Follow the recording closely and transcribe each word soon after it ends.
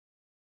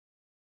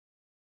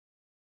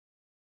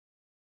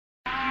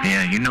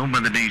Yeah, you know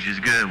Mother Nature's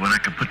good when I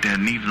can put that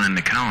needle in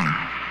the corner.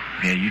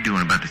 Yeah, you're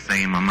doing about the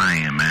same on my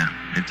end, man.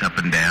 It's up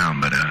and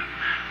down, but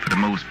for the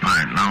most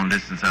part, long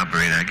distance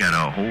operator, I got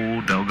a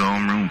whole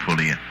doggone room full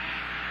of you.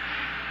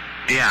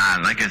 Yeah,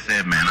 like I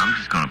said, man, I'm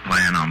just gonna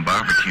plan on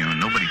barbecuing.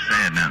 Nobody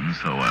said nothing,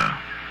 so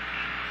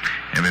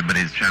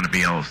everybody's trying to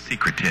be all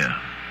secretive.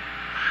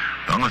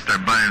 But I'm gonna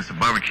start buying some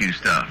barbecue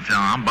stuff.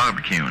 Tell them I'm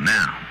barbecuing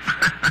now.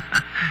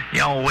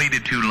 Y'all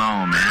waited too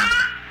long, man.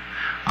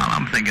 All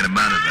I'm thinking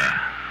about is a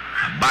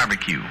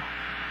barbecue.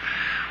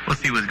 We'll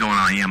see what's going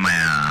on. Yeah,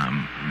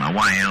 my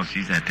YL,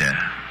 she's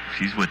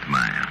with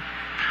my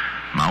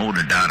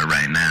older daughter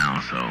right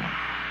now, so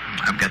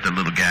I've got the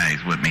little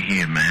guys with me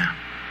here, man.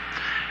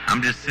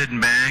 I'm just sitting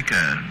back.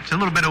 It's a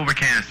little bit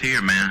overcast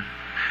here, man.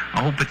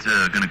 I hope it's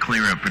going to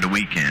clear up for the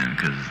weekend,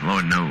 because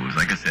Lord knows,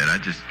 like I said,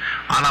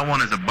 all I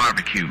want is a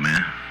barbecue,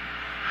 man.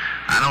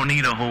 I don't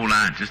need a whole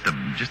lot, just a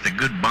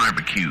good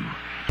barbecue.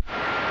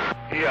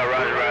 Yeah,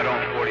 Roger, right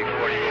on 4040.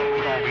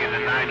 We're going to be in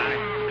the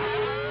 90s.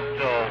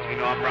 So,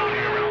 I'm around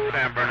here around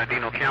San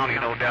Bernardino County,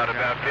 no doubt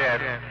about that.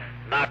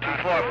 Not too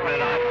far from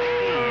it,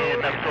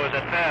 I'm up towards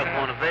that fast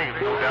one in Vegas,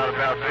 no doubt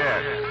about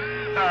that.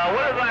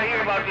 What did I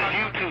hear about this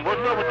YouTube?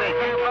 What's up with that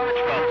YouTube?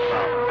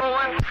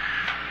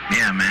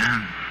 Yeah,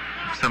 man.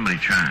 Somebody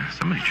trying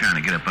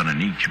to get up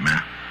underneath you,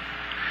 man.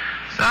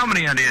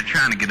 Somebody out there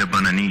trying to get up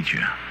underneath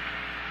you.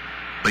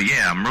 But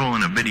yeah, I'm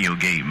rolling a video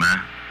gate,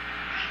 man.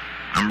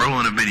 I'm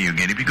rolling a video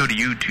gate. If you go to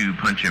YouTube,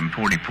 punch in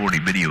 4040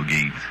 video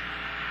gates,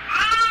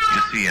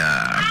 you'll see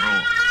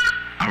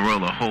I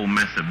roll a whole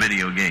mess of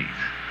video gates.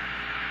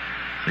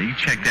 So you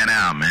check that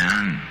out,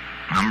 man.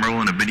 I'm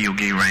rolling a video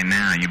gate right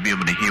now. You'll be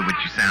able to hear what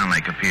you sound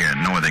like up here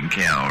in Northern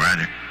Cal,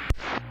 right?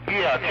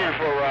 Yeah, 10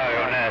 for a ride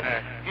on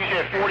that. You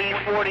said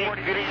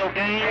 4040 video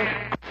games?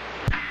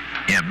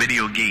 Yeah,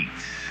 video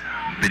gates.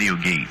 Video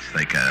gates,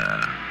 like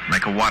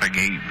a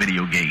Watergate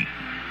video gate.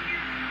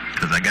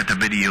 Because I got the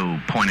video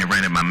pointed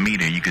right at my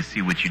meter. You can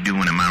see what you're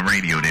doing in my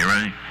radio there,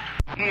 right?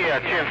 Yeah,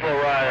 10 for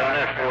a ride on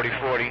that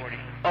 4040.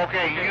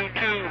 Okay,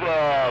 YouTube,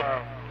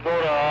 go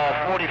to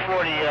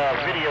 4040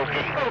 video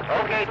gate.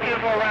 Okay, 10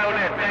 for a ride on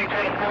that. Thanks,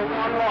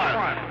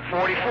 8411.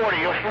 4040,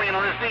 you're fleeing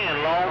on this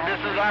end. Long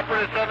distance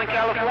operator, Southern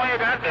California,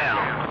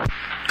 goddamn.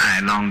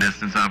 Alright, long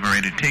distance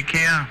operator, take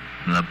care.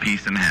 Love,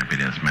 peace, and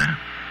happiness, man.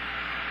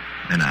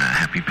 And a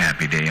happy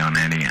pappy day on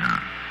that end.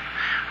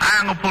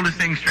 I'm gonna pull this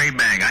thing straight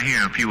back. I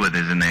hear a few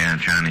others in there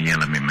trying to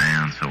yell at me,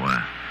 man. So,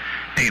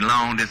 hey,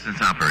 long distance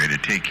operator,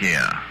 take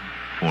care.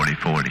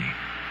 4040.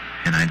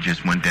 And I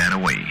just went that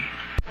away.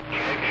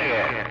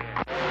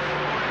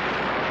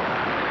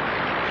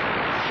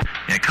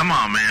 Yeah, come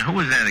on, man. Who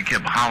was that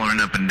kept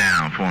hollering up and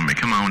down for me?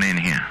 Come on in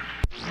here.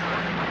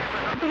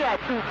 We got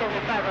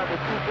 275 on the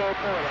TJ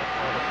border.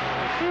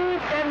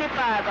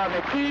 275 on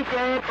the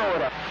TJ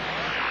border.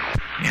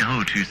 Yeah,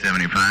 who,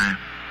 275?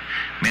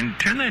 Man,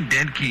 turn that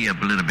dead key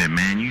up a little bit,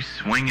 man. You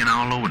swinging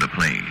all over the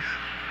place.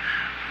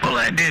 Pull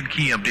that dead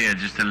key up there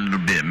just a little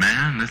bit,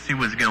 man. Let's see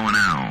what's going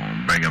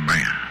on. Breaker.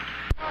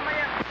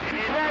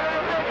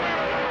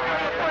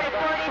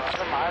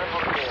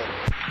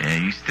 Yeah,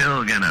 you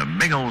still got a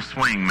big old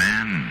swing,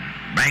 man.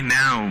 Right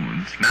now,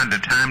 it's not the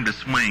time to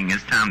swing.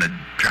 It's time to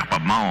drop a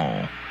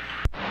ball.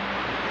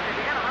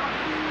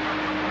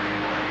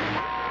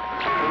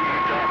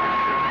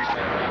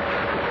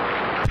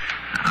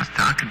 I was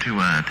talking to,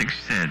 I think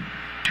she said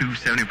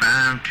 275,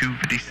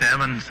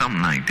 257,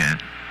 something like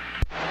that.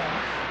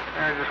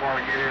 I just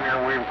want to get in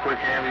there, wave a quick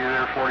hand to you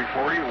there,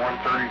 4040,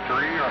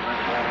 133 on this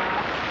one.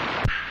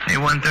 Hey,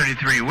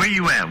 133, where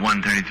you at,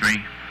 133?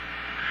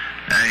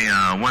 Hey,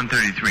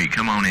 133,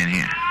 come on in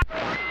here.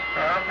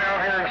 I'm down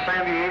here in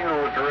San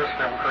Diego with the rest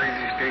of them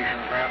crazy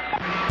stations, man.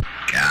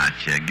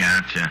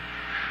 Gotcha.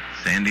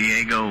 San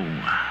Diego,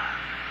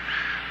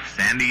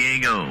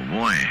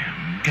 boy,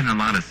 I'm getting a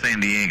lot of San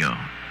Diego.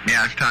 Yeah,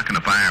 I was talking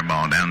to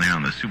Fireball down there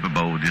on the Super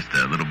Bowl just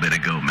a little bit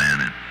ago,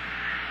 man, and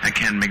I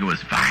can't think it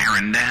was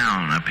firing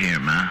down up here,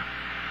 man.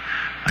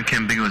 I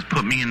can't think it was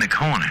put me in the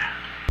corner.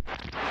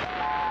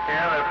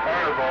 Yeah, that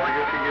Fireball, I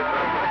guess you get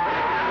that.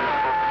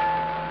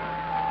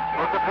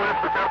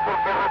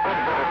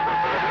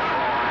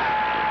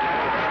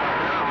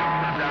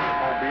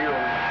 Mobile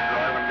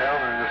driving down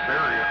in this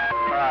area.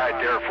 All right,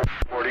 there,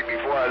 40.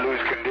 Before I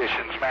lose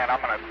conditions, man, I'm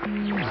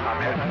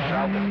heading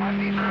south in my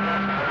diesel.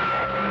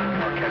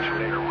 I'll catch you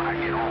later when I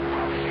get home.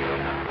 I'll see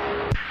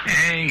you.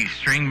 Hey,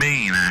 String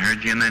Bean, I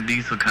heard you in that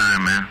diesel car,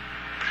 man.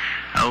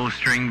 Oh,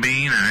 String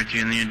Bean, I heard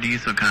you in your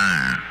diesel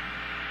car.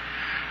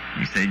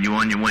 You said you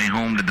on your way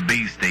home to the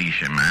base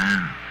station,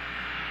 man.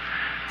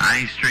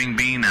 Hi, String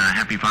Bean,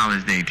 happy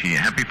Father's Day to you.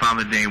 Happy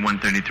Father's Day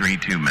 133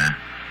 too, man.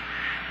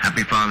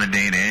 Happy Father's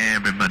Day to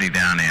everybody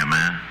down there,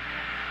 man.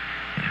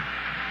 Yeah.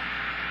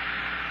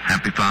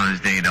 Happy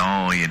Father's Day to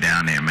all you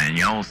down there, man.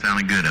 You all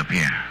sounding good up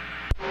here.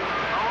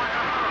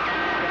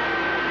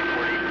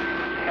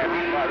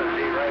 Happy Father's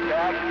Day right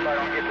back. If I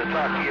don't get to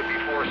talk to you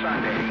before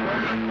Sunday,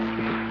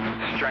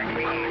 String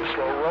Bean,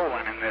 slow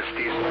rolling in this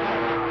diesel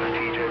on the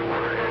TJ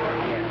border.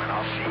 And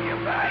I'll see you.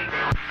 Bye.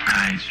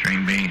 Hi,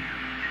 String Bean.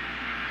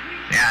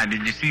 Yeah,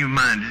 did you see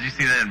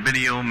that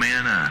video,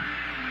 man?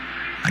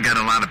 I got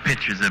a lot of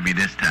pictures of you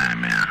this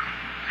time, man.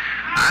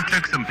 I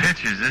took some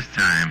pictures this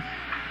time.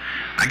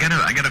 I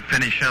gotta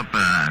finish up.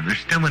 There's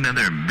still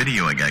another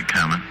video I got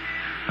coming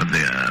of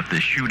the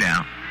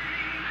shootout,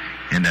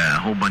 and a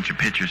whole bunch of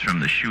pictures from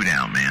the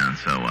shootout, man.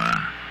 So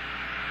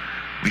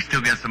we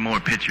still got some more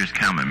pictures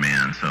coming,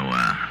 man. So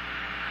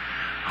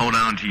hold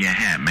on to your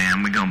hat,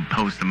 man. We're gonna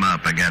post them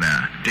up. I got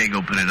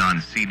Dago put it on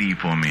CD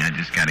for me. I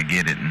just gotta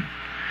get it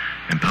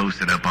and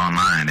post it up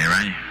online. There,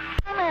 right?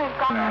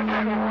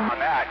 On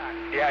that.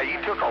 Yeah,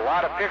 you took a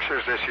lot of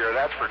pictures this year,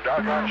 that's for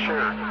doggone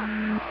sure.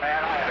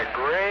 Man, I had a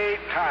great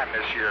time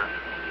this year.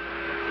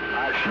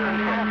 I sure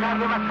did.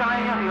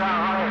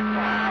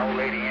 Old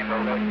lady in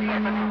the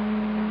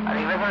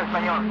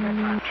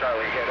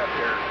Charlie, head up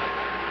there.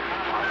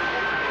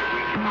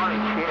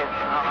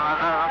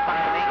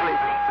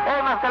 Hey,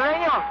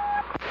 Mascaleño.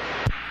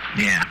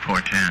 Yeah,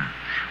 410.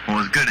 Well, it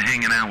was good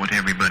hanging out with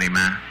everybody,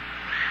 man.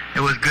 It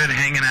was good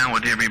hanging out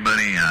with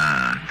everybody.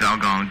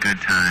 Doggone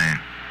good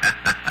time.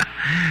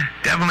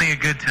 Definitely a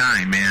good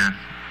time, man.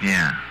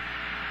 Yeah.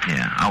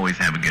 I always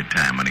have a good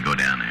time when I go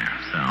down there.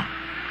 So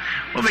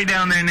we'll be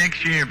down there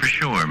next year for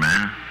sure,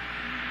 man.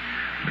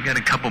 We got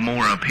a couple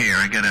more up here.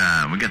 We got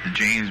the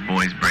James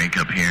Boys break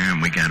up here,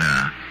 and we got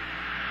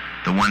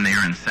the one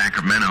there in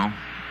Sacramento,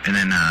 and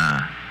then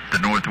the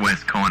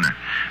northwest corner.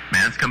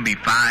 Man, it's gonna be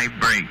 5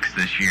 breaks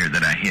this year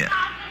that I hit.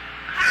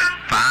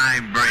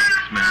 5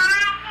 breaks, man.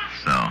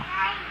 So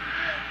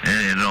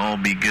it'll all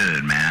be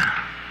good, man.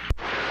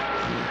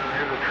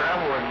 You're the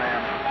traveling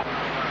man.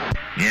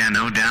 Yeah,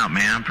 no doubt,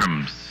 man.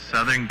 From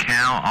Southern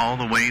Cal all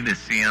the way to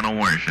Seattle,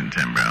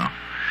 Washington, bro.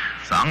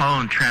 So I'm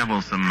gonna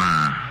travel some.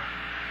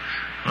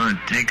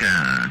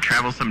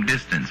 Travel some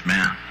distance,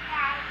 man.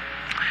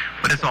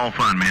 But it's all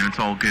fun, man. It's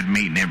all good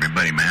meeting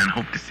everybody, man.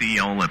 Hope to see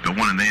y'all at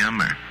one of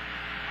them, or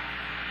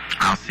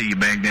I'll see you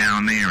back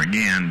down there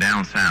again,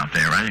 down south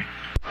there, right?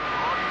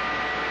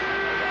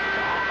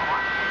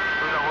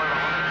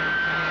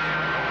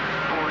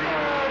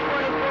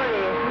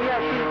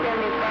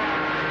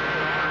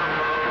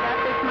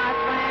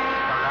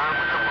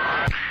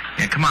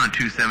 Yeah, come on,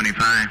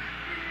 275.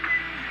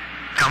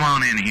 Come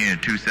on in here,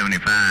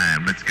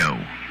 275. Let's go.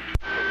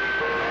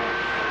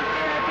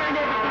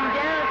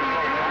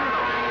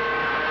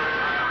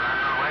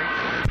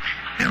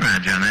 Yeah,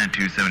 Roger, on that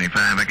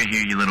 275. I can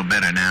hear you a little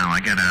better now. I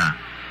got a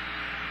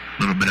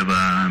little bit of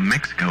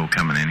Mexico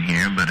coming in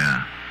here, but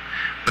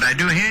I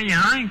do hear you,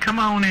 huh? Come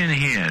on in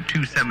here,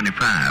 275.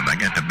 I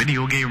got the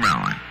video game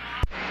rolling.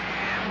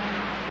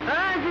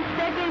 Just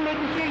checking,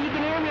 making sure you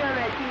can hear me on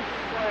that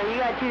T-Boy.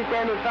 You got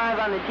 275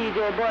 on the TJ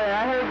boy.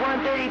 I heard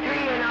 133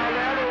 and all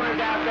the other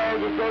ones out there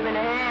just waving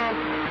a hand.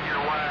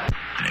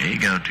 There you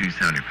go,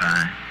 275.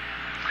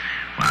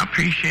 Well, I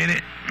appreciate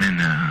it, and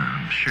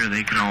I'm sure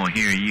they can all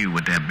hear you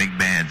with that big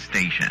bad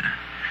station.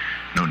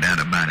 No doubt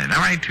about it.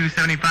 All right,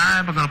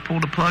 275, I'm going to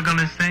pull the plug on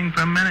this thing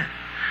for a minute.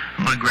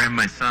 I'm going to grab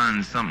my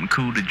son something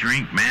cool to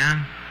drink,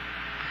 man,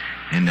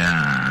 and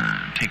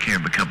take care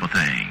of a couple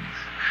things.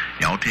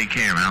 Y'all take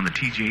care around the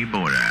TJ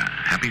border.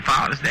 Happy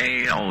Father's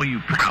Day, all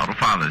you proud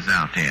fathers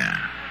out there.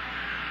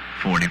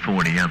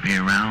 4040 up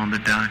here around the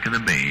dock of the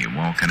bay,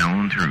 walking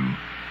on through.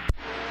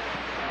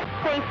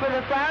 Thanks for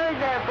the flowers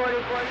there, 4040.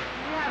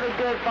 You have a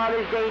good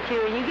Father's Day,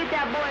 too. And you get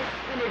that boy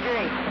in a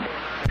drink.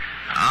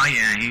 Oh,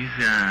 yeah,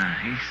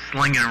 he's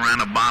slinging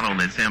around a bottle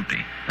that's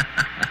empty.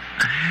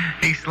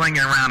 He's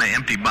slinging around an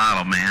empty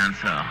bottle, man,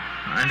 so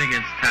I think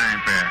it's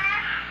time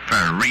for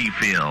a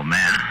refill,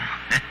 man.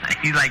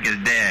 He's like his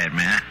dad,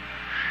 man.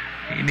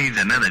 He needs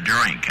another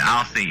drink.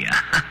 I'll see ya.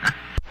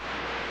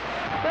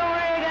 Don't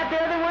worry, I got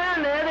the other one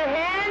on the other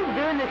hand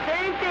doing the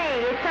same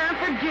thing. It's time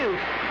for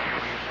juice.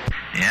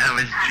 Yeah,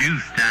 it's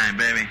juice time,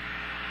 baby.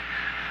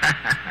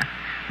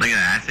 Look at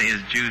that. I say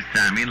it's juice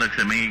time. He looks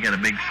at me. He got a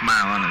big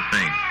smile on his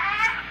face.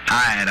 All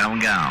right, I'm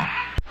gone.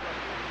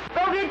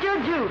 Go get your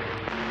juice.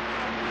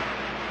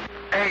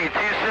 Hey,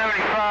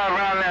 275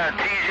 around that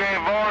TJ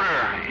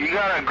border. You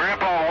got a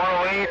grip on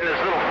 108 and this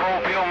little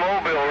four-wheel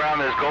mobile around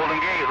this Golden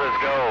Gate. Let's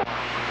go.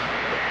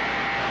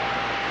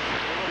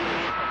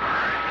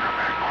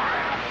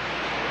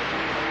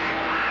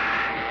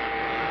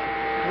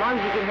 As long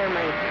as you can hear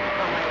my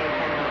antenna.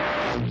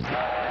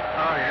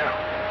 Oh, yeah.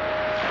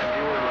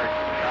 You were like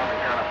sounding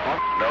kind of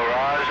funky. No,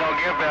 Raj,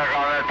 don't get back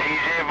on that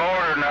TJ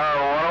border. No,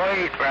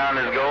 108 around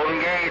this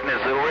Golden Gate and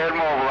this little red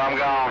mobile. I'm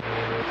gone.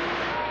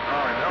 Oh,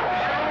 I know.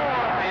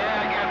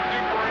 Yeah, I got 2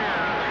 for you.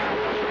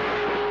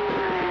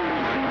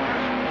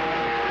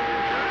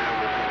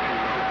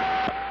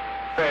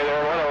 Hey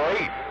there,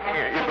 108.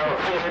 You're about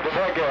 50 the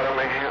heck out of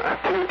me.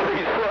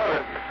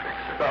 237.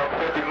 About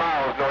 50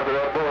 miles north of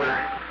that border.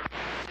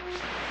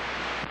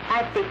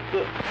 I fixed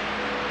it.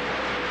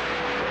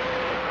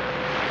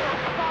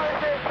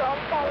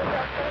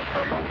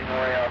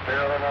 Way out there,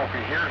 I don't know if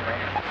you hear me.